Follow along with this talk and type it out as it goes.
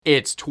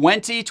It's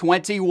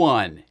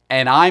 2021,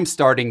 and I'm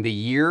starting the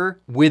year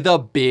with a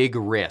big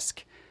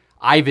risk.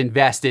 I've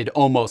invested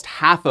almost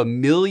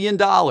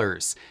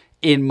 $500,000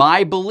 in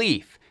my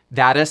belief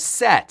that a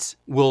set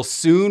will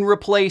soon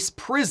replace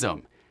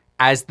Prism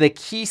as the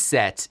key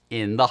set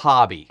in the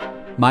hobby.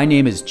 My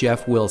name is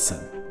Jeff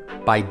Wilson.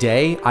 By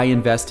day, I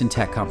invest in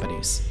tech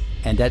companies,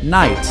 and at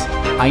night,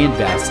 I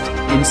invest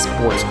in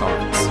sports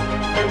cards.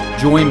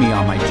 Join me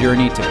on my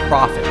journey to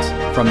profit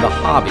from the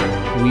hobby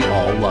we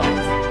all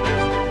love.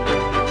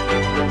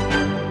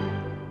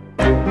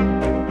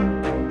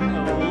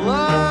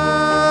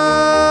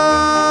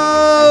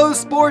 Hello,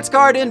 sports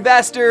card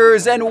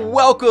investors, and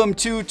welcome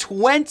to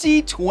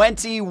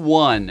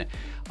 2021,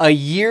 a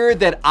year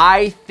that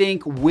I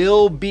think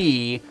will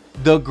be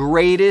the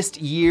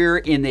greatest year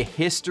in the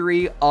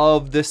history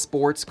of the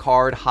sports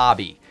card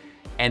hobby.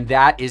 And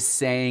that is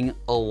saying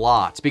a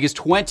lot because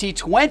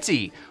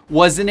 2020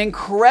 was an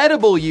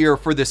incredible year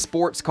for the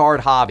sports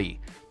card hobby.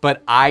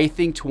 But I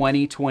think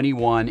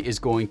 2021 is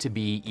going to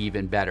be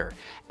even better.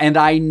 And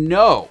I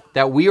know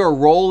that we are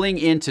rolling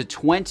into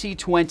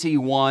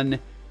 2021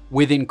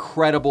 with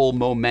incredible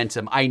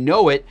momentum. I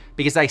know it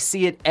because I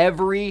see it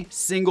every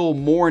single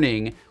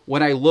morning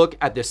when I look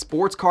at the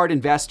Sports Card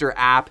Investor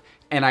app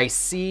and I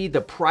see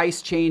the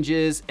price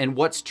changes and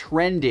what's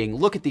trending.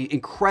 Look at the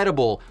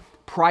incredible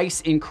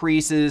price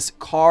increases,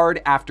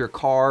 card after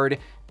card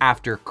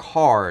after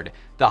card.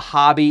 The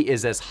hobby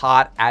is as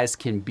hot as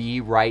can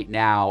be right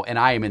now, and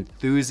I am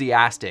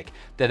enthusiastic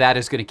that that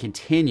is going to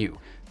continue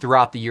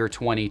throughout the year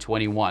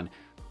 2021.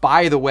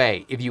 By the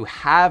way, if you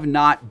have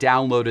not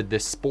downloaded the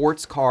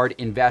Sports Card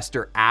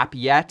Investor app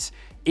yet,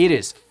 it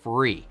is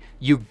free.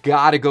 You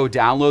gotta go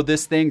download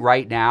this thing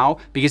right now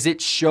because it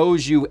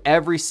shows you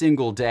every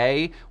single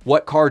day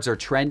what cards are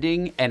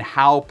trending and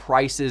how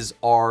prices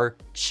are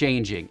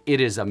changing.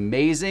 It is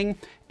amazing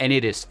and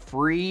it is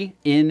free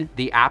in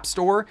the App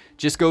Store.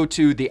 Just go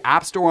to the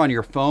App Store on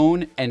your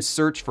phone and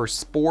search for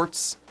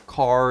Sports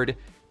Card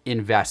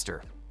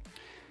Investor.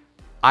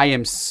 I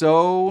am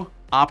so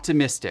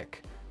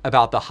optimistic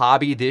about the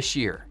hobby this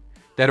year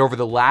that over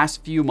the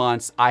last few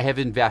months I have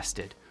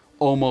invested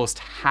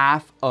almost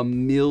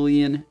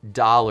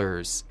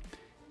 $500,000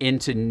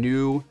 into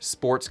new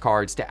sports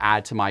cards to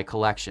add to my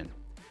collection.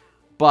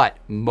 But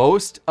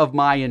most of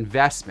my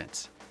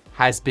investment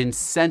has been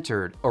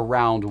centered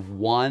around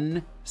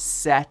one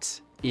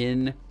set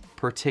in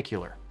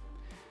particular,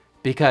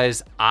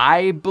 because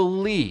I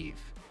believe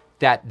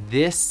that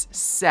this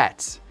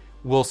set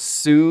will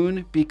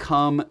soon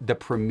become the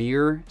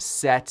premier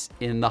set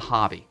in the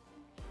hobby.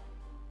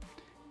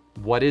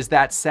 What is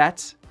that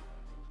set?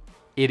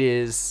 It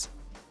is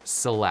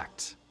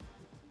Select.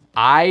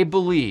 I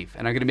believe,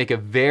 and I'm going to make a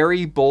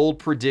very bold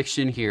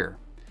prediction here,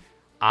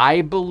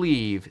 I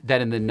believe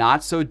that in the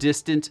not so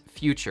distant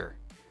future,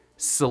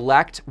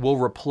 Select will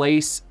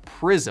replace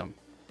Prism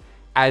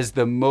as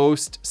the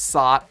most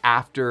sought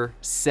after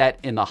set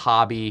in the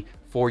hobby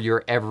for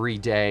your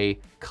everyday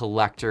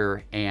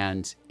collector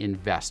and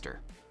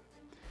investor.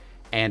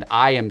 And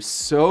I am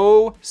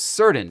so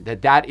certain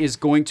that that is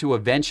going to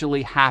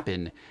eventually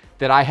happen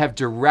that I have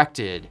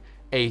directed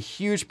a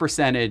huge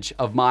percentage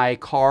of my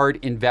card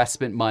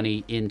investment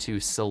money into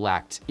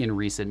Select in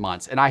recent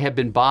months. And I have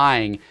been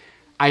buying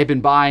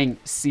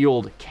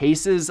sealed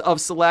cases of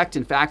Select.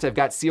 In fact, I've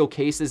got sealed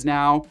cases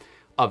now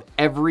of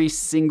every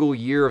single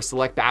year of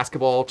Select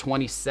basketball,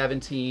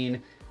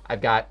 2017.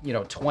 I've got,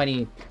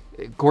 20,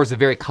 of course, the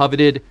very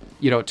coveted,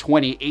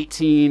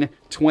 2018,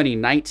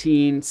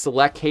 2019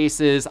 Select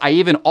cases. I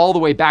even all the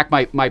way back,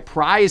 my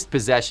prized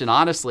possession,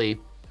 honestly,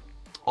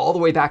 all the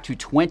way back to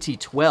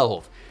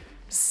 2012.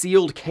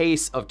 Sealed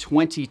case of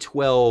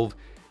 2012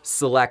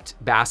 Select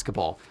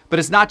basketball. But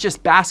it's not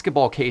just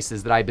basketball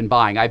cases that I've been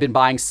buying. I've been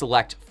buying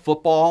Select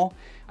football.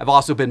 I've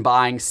also been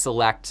buying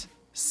Select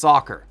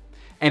soccer.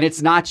 And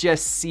it's not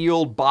just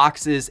sealed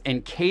boxes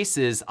and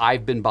cases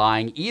I've been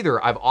buying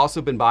either. I've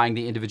also been buying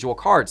the individual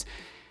cards.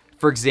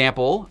 For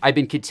example, I've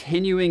been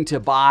continuing to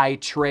buy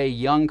Trae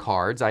Young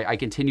cards. I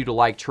continue to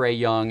like Trae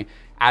Young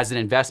as an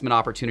investment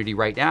opportunity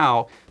right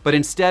now, but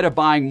instead of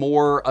buying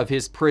more of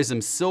his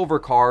Prism Silver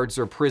cards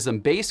or Prism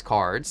base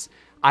cards,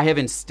 I have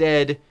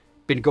instead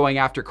been going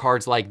after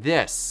cards like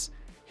this,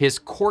 his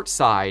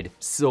Courtside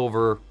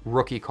Silver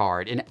rookie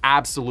card, an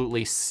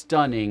absolutely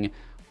stunning,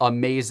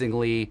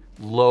 amazingly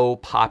low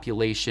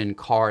population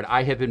card.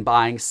 I have been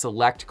buying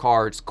Select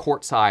cards,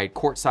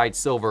 Courtside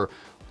Silver,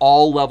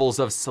 all levels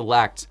of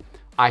Select.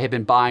 I have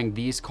been buying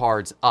these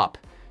cards up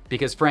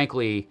because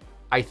frankly,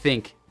 I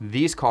think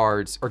these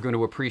cards are going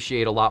to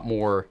appreciate a lot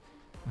more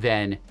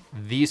than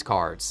these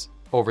cards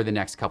over the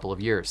next couple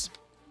of years.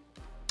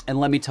 And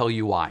let me tell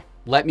you why.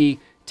 Let me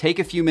take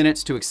a few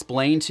minutes to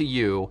explain to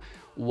you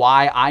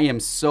why I am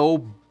so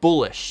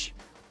bullish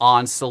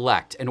on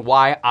Select and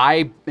why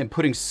I am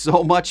putting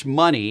so much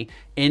money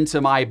into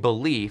my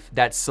belief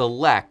that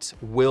Select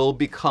will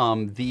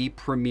become the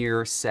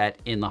premier set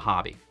in the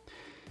hobby.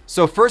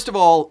 So first of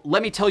all,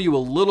 let me tell you a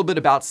little bit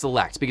about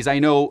Select, because I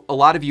know a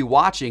lot of you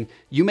watching,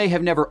 you may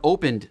have never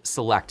opened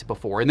Select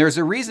before, and there's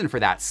a reason for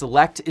that.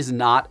 Select is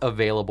not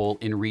available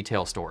in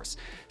retail stores.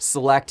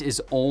 Select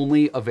is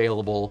only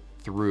available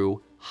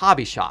through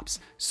hobby shops,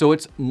 so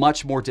it's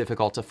much more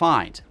difficult to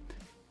find.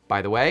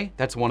 By the way,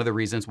 that's one of the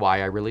reasons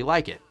why I really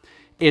like it.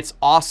 It's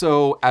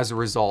also, as a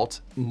result,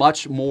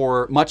 much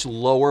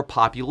lower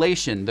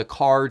population. The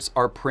cards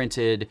are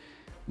printed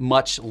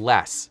much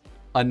less.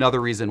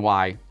 Another reason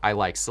why I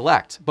like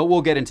Select, but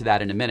we'll get into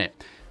that in a minute.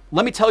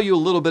 Let me tell you a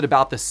little bit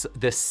about this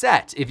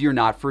set if you're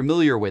not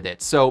familiar with it.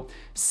 So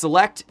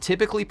Select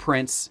typically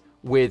prints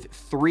with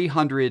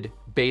 300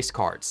 base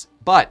cards,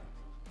 but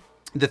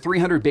the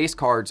 300 base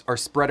cards are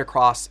spread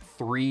across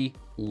 3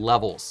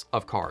 levels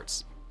of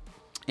cards.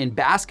 In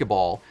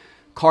basketball,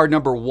 card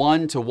number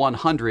 1 to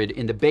 100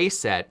 in the base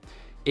set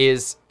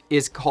is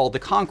called the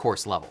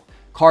concourse level.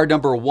 Card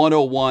number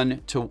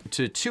 101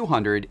 to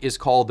 200 is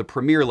called the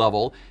premier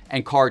level,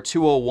 and card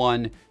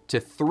 201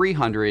 to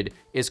 300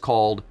 is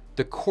called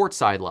the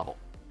courtside level.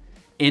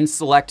 In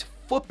Select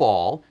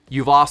football,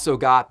 you've also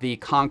got the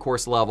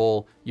concourse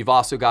level, you've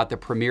also got the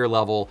premier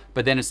level,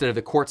 but then instead of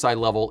the courtside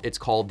level, it's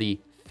called the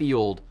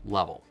field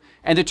level.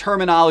 And the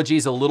terminology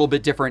is a little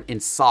bit different in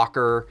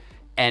soccer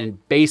and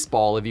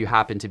baseball. If you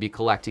happen to be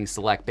collecting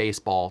Select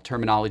baseball,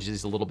 terminology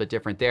is a little bit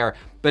different there,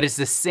 but it's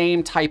the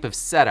same type of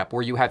setup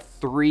where you have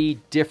 3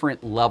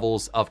 different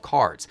levels of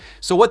cards.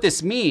 So what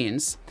this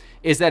means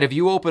is that if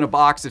you open a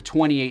box of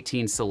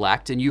 2018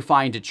 Select and you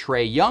find a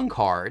Trae Young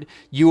card,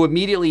 you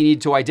immediately need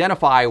to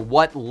identify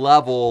what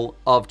level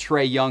of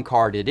Trae Young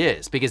card it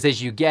is, because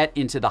as you get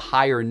into the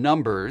higher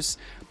numbers,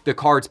 the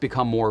cards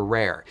become more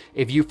rare.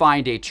 If you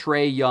find a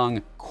Trae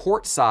Young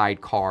courtside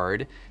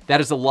card,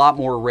 that is a lot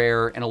more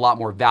rare and a lot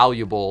more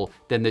valuable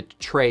than the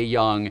Trae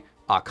Young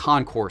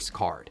concourse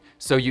card.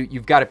 So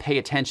you've got to pay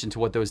attention to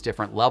what those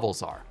different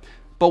levels are.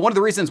 But one of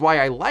the reasons why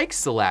I like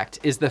Select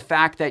is the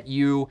fact that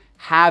you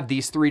have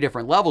these 3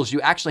 different levels.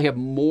 You actually have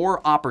more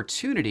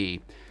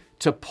opportunity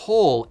to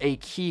pull a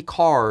key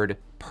card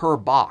per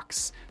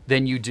box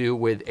than you do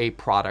with a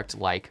product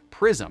like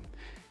Prism.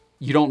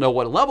 You don't know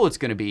what level it's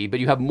going to be, but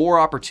you have more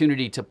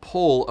opportunity to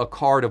pull a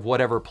card of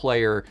whatever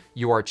player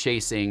you are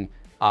chasing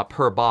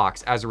per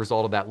box as a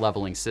result of that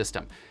leveling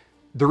system.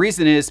 The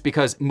reason is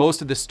because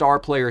most of the star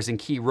players and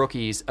key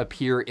rookies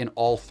appear in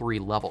all 3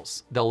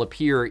 levels. They'll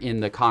appear in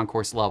the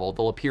concourse level,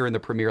 they'll appear in the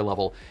premier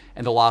level,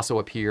 and they'll also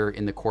appear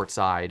in the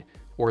courtside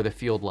or the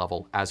field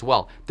level as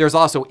well. There's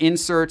also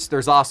inserts,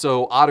 there's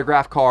also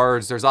autograph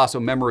cards, there's also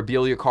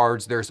memorabilia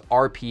cards, there's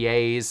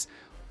RPAs,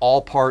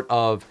 all part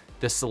of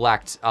the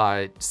Select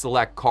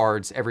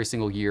cards every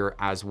single year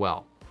as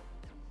well.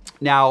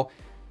 Now,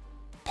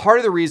 part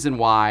of the reason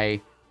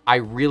why I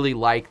really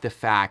like the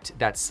fact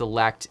that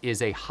Select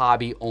is a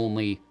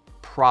hobby-only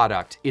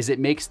product is it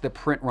makes the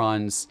print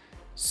runs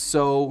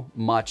so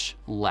much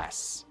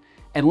less.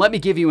 And let me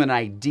give you an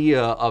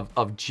idea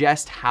of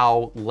just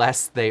how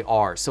less they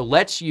are. So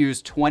let's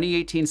use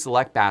 2018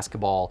 Select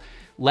basketball.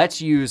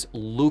 Let's use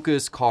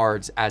Luka's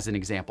cards as an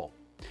example.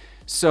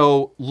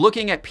 So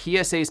looking at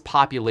PSA's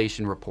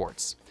population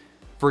reports,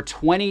 for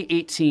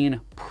 2018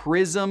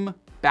 Prism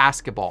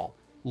basketball,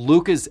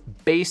 Luka's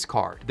base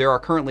card, there are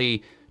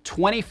currently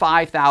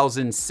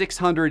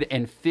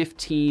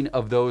 25,615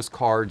 of those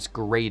cards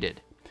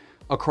graded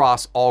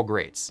across all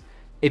grades.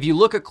 If you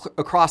look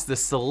across the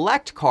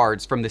Select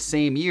cards from the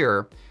same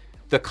year,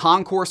 the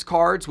concourse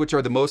cards, which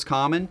are the most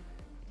common,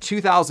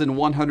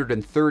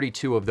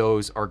 2,132 of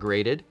those are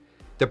graded.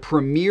 The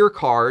premier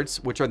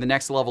cards, which are the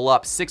next level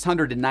up,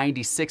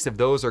 696 of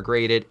those are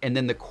graded. And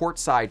then the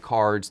courtside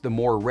cards, the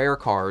more rare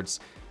cards,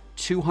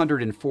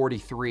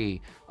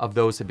 243 of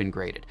those have been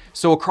graded.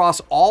 So across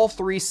all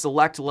 3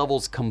 Select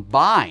levels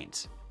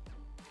combined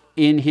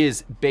in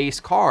his base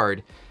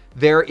card,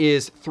 there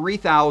is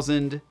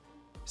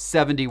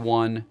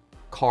 3,071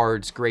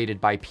 cards graded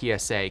by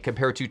PSA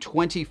compared to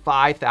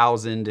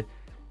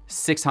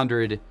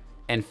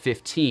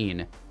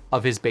 25,615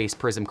 of his base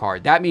Prism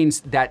card. That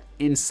means that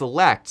in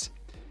Select,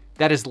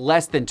 that is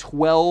less than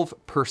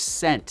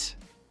 12%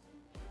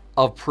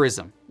 of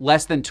Prism.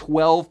 Less than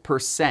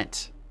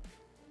 12%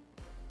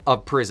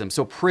 of Prism.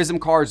 So Prism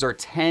cards are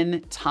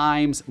 10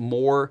 times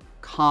more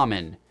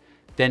common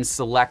than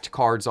Select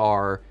cards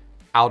are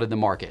out in the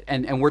market.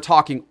 And we're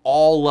talking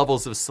all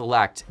levels of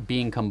Select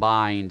being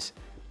combined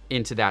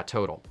into that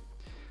total.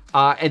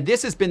 And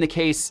this has been the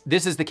case.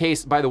 This is the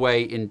case, by the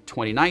way, in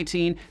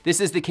 2019. This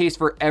is the case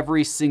for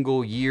every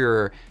single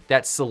year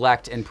that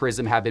Select and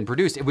Prism have been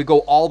produced. If we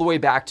go all the way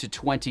back to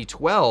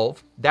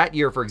 2012, that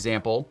year, for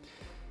example,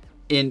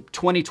 in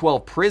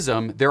 2012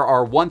 Prism, there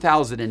are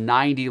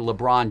 1,090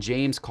 LeBron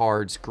James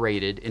cards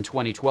graded in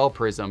 2012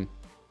 Prism.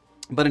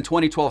 But in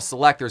 2012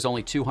 Select, there's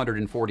only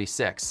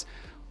 246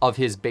 of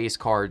his base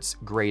cards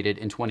graded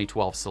in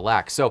 2012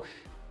 Select. So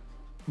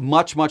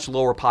much, much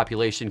lower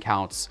population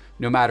counts,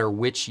 no matter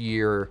which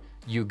year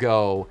you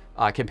go,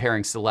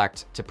 comparing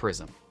Select to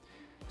Prism.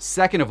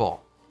 Second of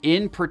all,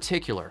 in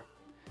particular,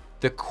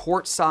 the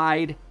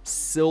courtside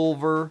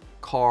silver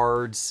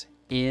cards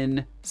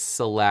in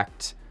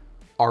Select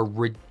are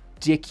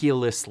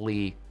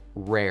ridiculously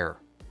rare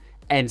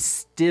and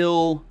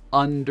still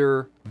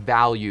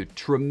undervalued,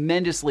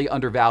 tremendously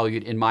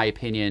undervalued in my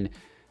opinion,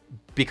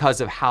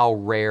 because of how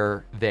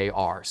rare they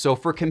are. So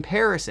for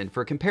comparison,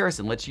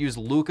 let's use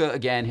Luka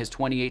again, his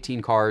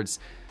 2018 cards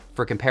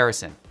for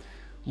comparison.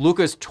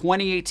 Luka's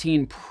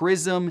 2018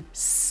 Prism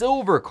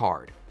Silver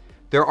card.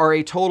 There are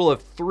a total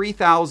of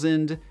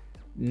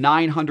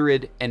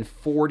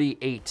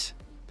 3,948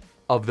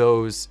 of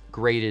those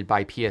graded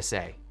by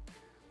PSA.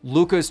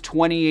 Luka's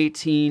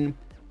 2018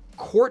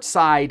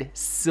 Courtside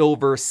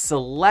Silver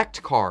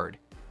Select card.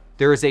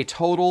 There is a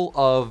total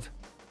of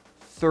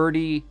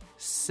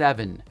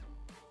 37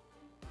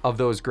 of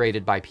those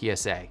graded by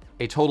PSA.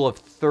 A total of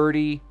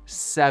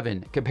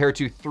 37 compared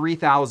to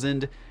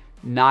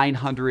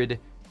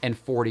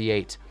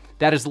 3,948.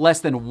 That is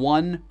less than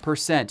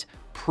 1%.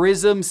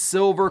 Prism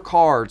Silver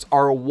cards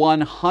are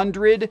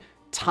 100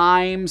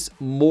 times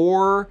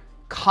more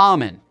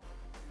common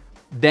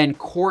than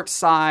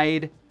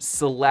Courtside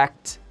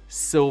Select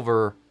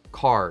Silver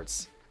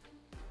cards.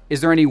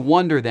 Is there any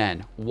wonder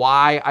then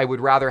why I would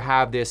rather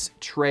have this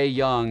Trae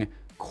Young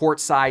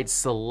Courtside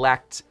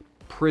Select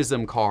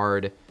Prism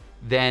card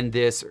than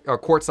this, or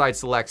Courtside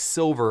Select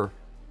Silver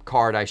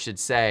card, I should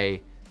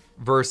say,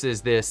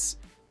 versus this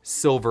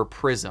Silver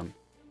Prism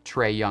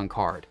Trae Young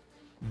card?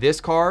 This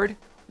card,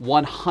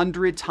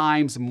 100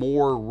 times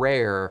more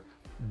rare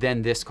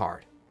than this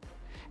card.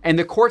 And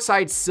the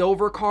Courtside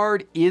Silver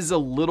card is a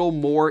little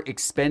more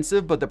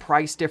expensive, but the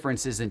price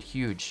difference isn't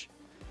huge.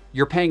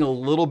 You're paying a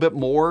little bit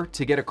more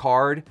to get a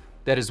card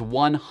that is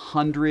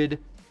 100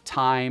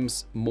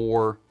 times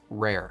more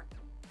rare.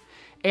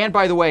 And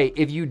by the way,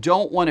 if you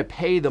don't want to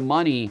pay the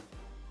money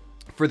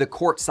for the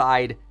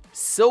Courtside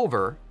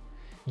Silver,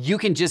 you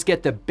can just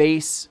get the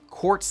base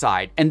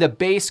Courtside. And the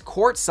base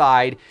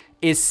Courtside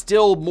is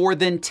still more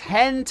than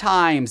 10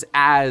 times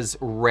as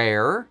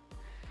rare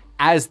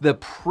as the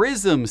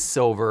Prism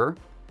Silver,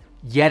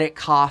 yet it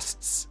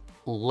costs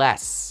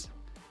less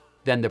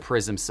than the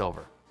Prism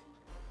Silver.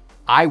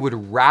 I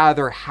would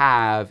rather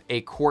have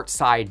a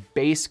Courtside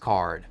base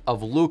card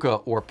of Luka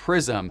or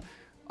Prism,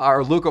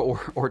 or Luka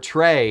or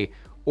Trae,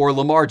 or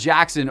Lamar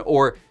Jackson,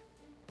 or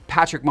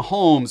Patrick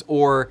Mahomes,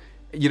 or,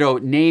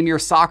 name your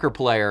soccer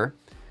player,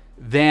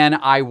 than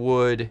I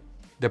would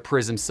the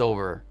Prism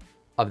Silver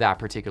of that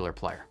particular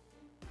player.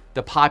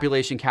 The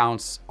population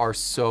counts are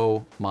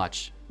so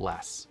much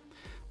less.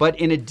 But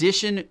in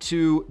addition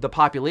to the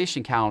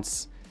population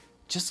counts,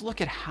 just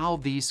look at how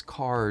these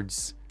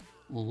cards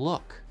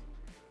look.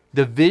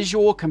 The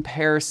visual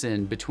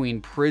comparison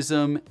between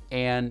Prism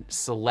and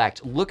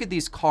Select. Look at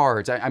these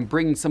cards. I'm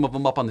bringing some of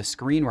them up on the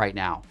screen right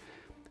now.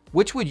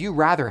 Which would you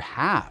rather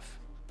have?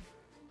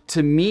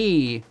 To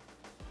me,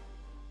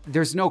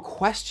 there's no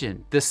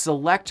question. The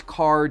Select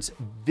cards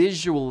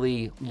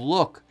visually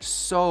look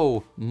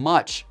so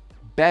much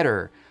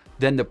better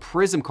than the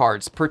Prism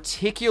cards,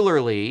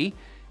 particularly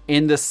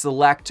in the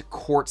Select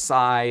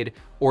Courtside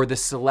or the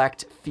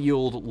Select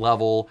Field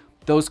level.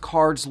 Those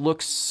cards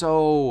look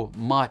so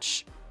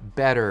much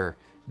better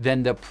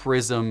than the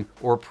Prism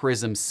or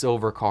Prism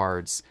Silver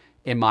cards,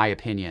 in my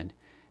opinion.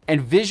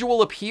 And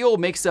visual appeal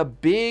makes a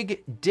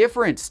big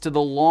difference to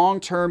the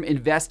long-term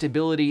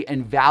investability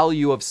and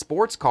value of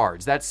sports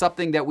cards. That's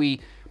something that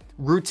we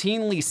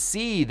routinely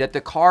see, that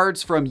the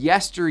cards from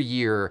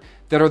yesteryear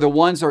that are the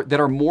ones that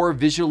are more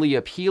visually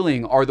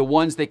appealing are the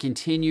ones that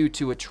continue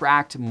to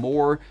attract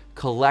more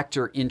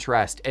collector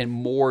interest and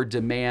more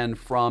demand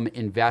from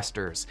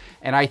investors.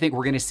 And I think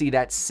we're going to see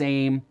that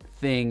same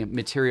thing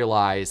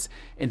materialize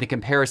in the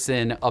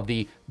comparison of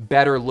the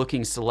better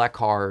looking Select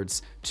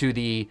cards to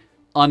the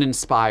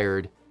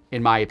uninspired,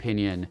 in my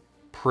opinion,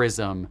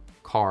 Prism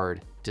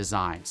card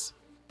designs.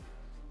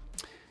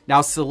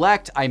 Now,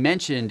 Select, I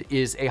mentioned,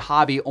 is a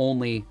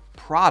hobby-only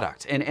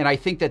product, and I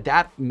think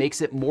that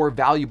makes it more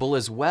valuable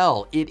as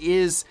well. It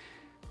is,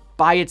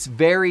 by its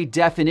very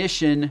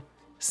definition,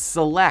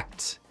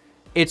 select.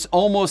 It's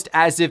almost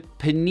as if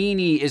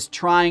Panini is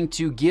trying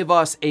to give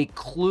us a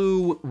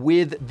clue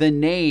with the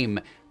name.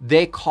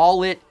 They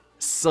call it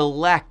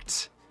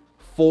Select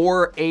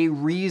for a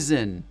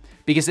reason,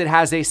 because it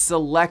has a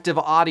selective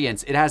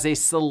audience, it has a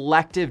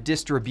selective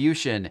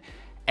distribution,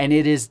 and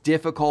it is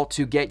difficult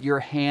to get your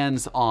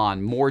hands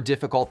on, more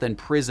difficult than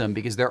Prism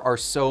because there are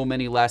so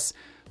many less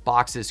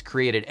boxes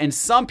created. And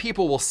some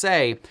people will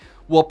say,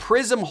 well,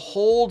 Prism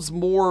holds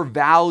more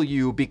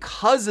value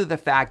because of the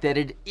fact that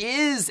it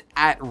is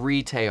at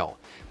retail.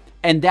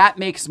 And that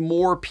makes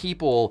more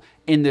people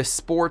in the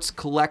sports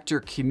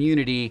collector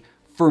community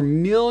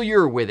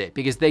familiar with it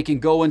because they can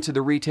go into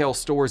the retail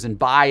stores and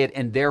buy it,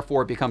 and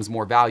therefore it becomes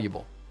more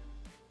valuable.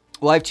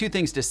 Well, I have two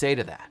things to say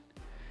to that.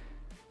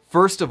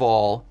 First of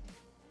all,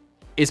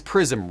 is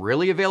Prism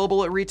really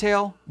available at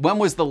retail? When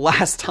was the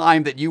last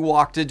time that you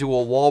walked into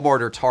a Walmart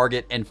or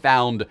Target and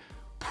found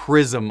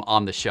Prism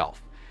on the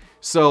shelf?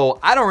 So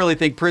I don't really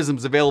think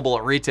Prism's available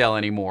at retail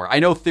anymore. I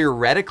know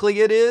theoretically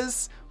it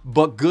is,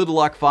 but good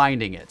luck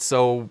finding it.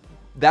 So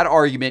that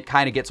argument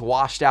kind of gets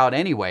washed out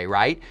anyway,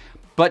 right?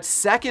 But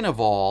second of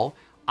all,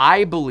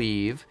 I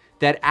believe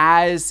that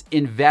as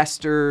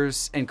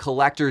investors and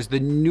collectors, the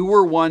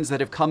newer ones that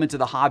have come into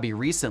the hobby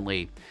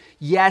recently,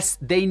 yes,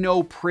 they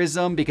know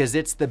Prizm because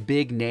it's the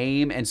big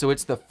name, and so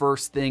it's the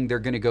first thing they're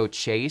going to go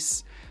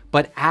chase.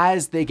 But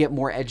as they get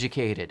more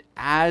educated,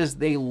 as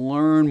they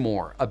learn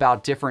more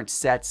about different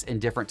sets and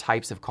different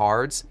types of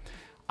cards,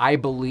 I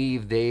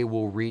believe they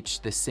will reach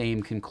the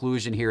same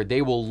conclusion here.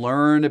 They will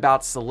learn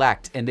about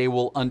Select, and they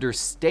will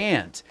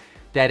understand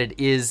that it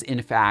is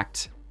in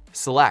fact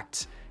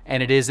Select.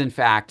 And it is, in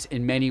fact,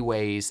 in many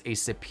ways, a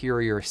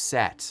superior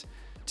set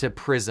to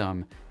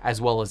Prizm,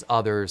 as well as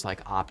others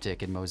like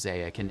Optic and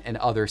Mosaic and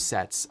other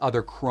sets,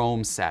 other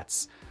Chrome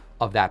sets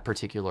of that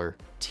particular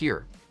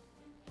tier.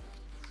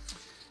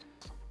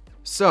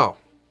 So,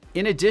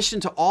 in addition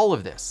to all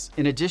of this,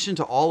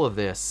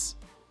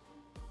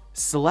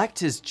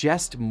 Select is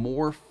just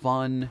more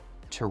fun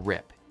to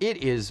rip.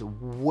 It is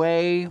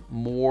way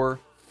more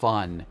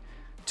fun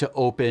to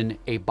open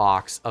a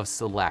box of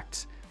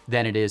Select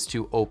than it is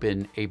to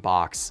open a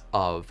box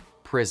of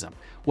Prizm.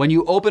 When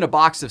you open a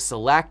box of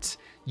Select,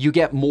 you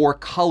get more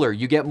color,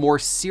 you get more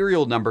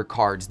serial number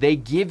cards. They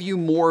give you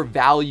more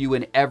value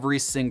in every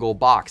single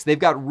box. They've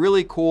got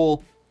really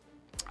cool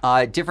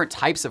different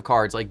types of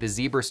cards, like the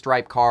zebra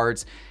stripe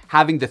cards.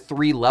 Having the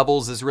 3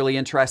 levels is really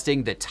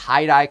interesting. The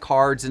tie-dye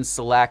cards in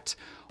Select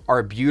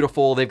are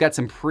beautiful. They've got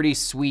some pretty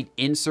sweet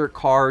insert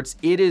cards.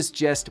 It is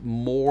just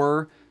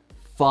more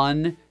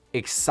fun,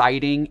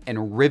 exciting,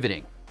 and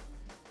riveting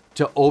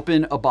to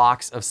open a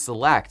box of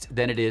Select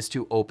than it is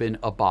to open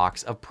a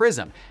box of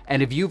Prizm.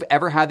 And if you've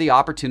ever had the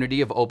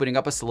opportunity of opening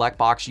up a Select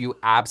box, you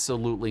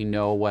absolutely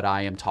know what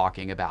I am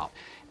talking about.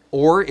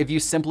 Or if you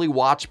simply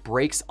watch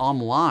breaks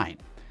online,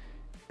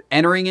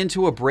 entering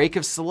into a break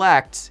of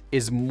Select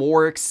is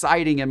more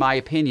exciting, in my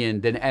opinion,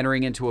 than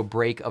entering into a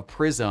break of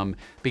Prizm,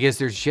 because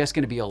there's just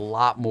going to be a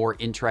lot more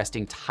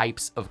interesting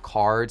types of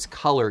cards,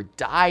 color,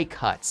 die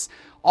cuts,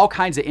 all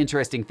kinds of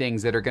interesting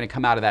things that are going to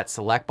come out of that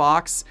Select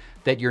box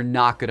that you're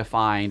not going to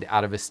find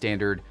out of a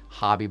standard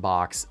hobby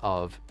box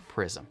of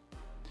Prizm.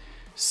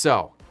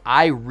 So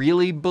I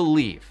really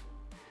believe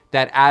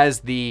that as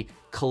the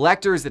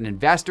collectors and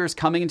investors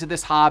coming into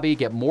this hobby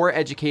get more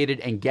educated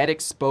and get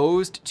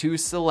exposed to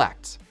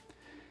Select,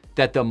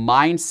 that the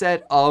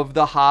mindset of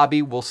the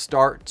hobby will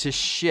start to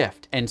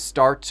shift and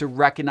start to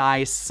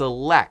recognize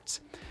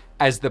Select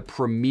as the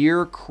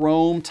premier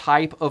Chrome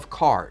type of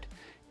card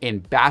in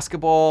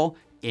basketball,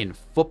 in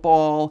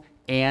football,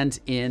 and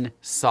in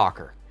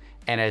soccer.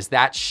 And as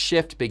that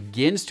shift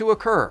begins to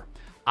occur,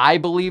 I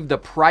believe the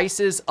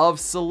prices of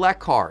Select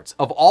cards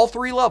of all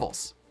 3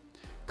 levels,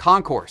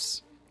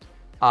 Concourse,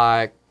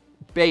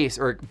 base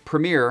or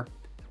Premier,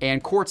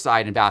 and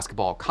courtside in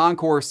basketball,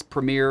 Concourse,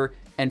 Premier,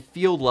 and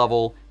field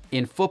level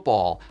in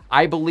football,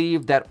 I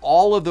believe that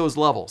all of those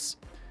levels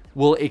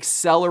will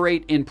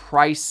accelerate in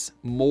price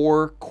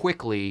more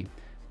quickly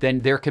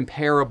than their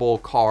comparable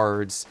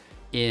cards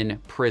in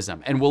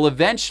Prizm, and will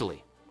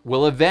eventually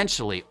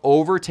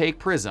overtake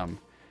Prizm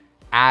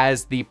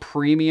as the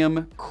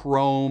premium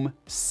Chrome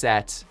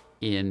set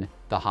in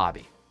the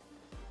hobby.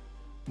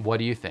 What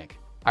do you think?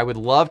 I would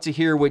love to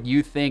hear what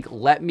you think.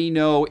 Let me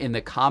know in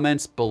the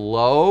comments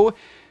below.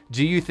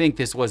 Do you think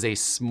this was a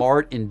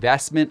smart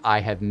investment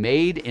I have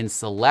made in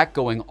Select,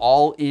 going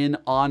all in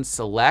on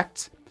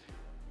Select?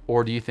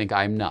 Or do you think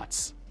I'm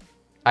nuts?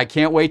 I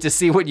can't wait to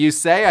see what you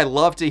say. I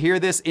love to hear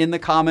this in the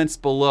comments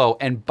below.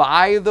 And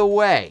by the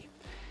way,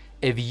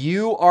 if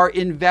you are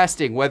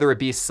investing, whether it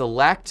be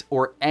Select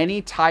or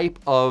any type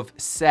of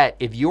set,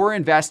 if you're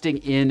investing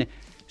in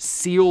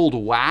sealed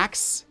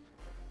wax,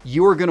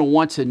 you are going to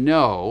want to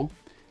know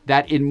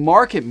that in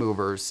Market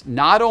Movers,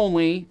 not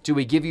only do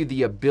we give you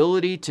the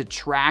ability to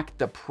track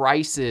the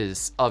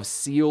prices of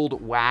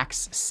sealed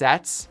wax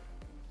sets,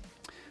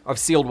 of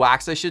sealed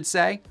wax, I should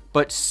say,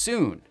 but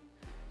soon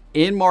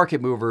in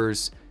Market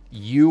Movers,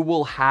 you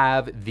will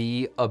have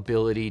the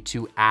ability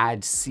to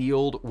add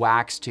sealed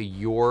wax to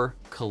your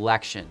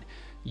collection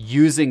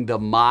using the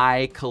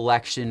My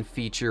Collection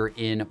feature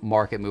in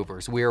Market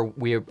Movers. We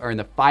are in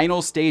the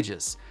final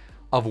stages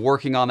of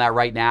working on that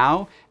right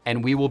now,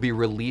 and we will be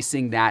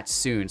releasing that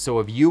soon. So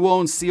if you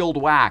own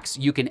sealed wax,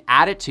 you can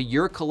add it to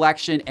your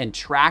collection and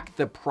track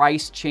the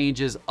price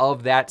changes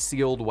of that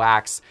sealed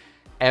wax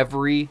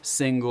every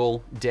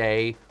single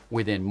day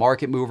within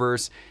Market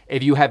Movers.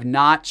 If you have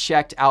not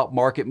checked out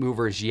Market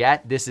Movers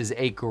yet, this is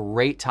a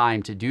great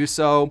time to do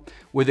so.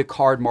 With the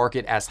card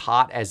market as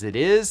hot as it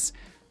is,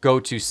 go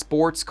to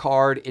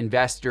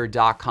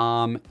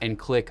sportscardinvestor.com and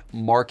click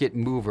Market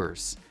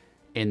Movers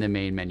in the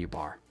main menu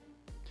bar.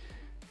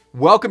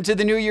 Welcome to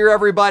the new year,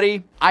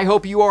 everybody. I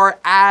hope you are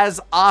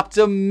as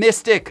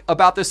optimistic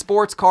about the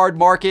sports card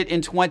market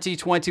in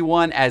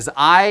 2021 as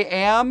I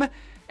am,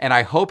 and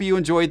I hope you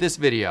enjoyed this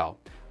video.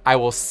 I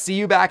will see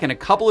you back in a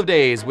couple of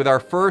days with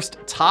our first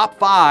top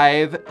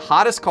 5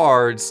 hottest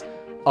cards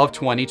of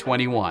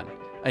 2021.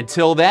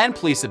 Until then,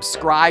 please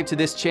subscribe to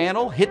this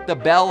channel, hit the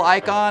bell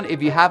icon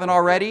if you haven't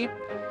already,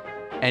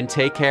 and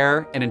take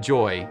care and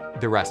enjoy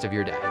the rest of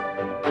your day.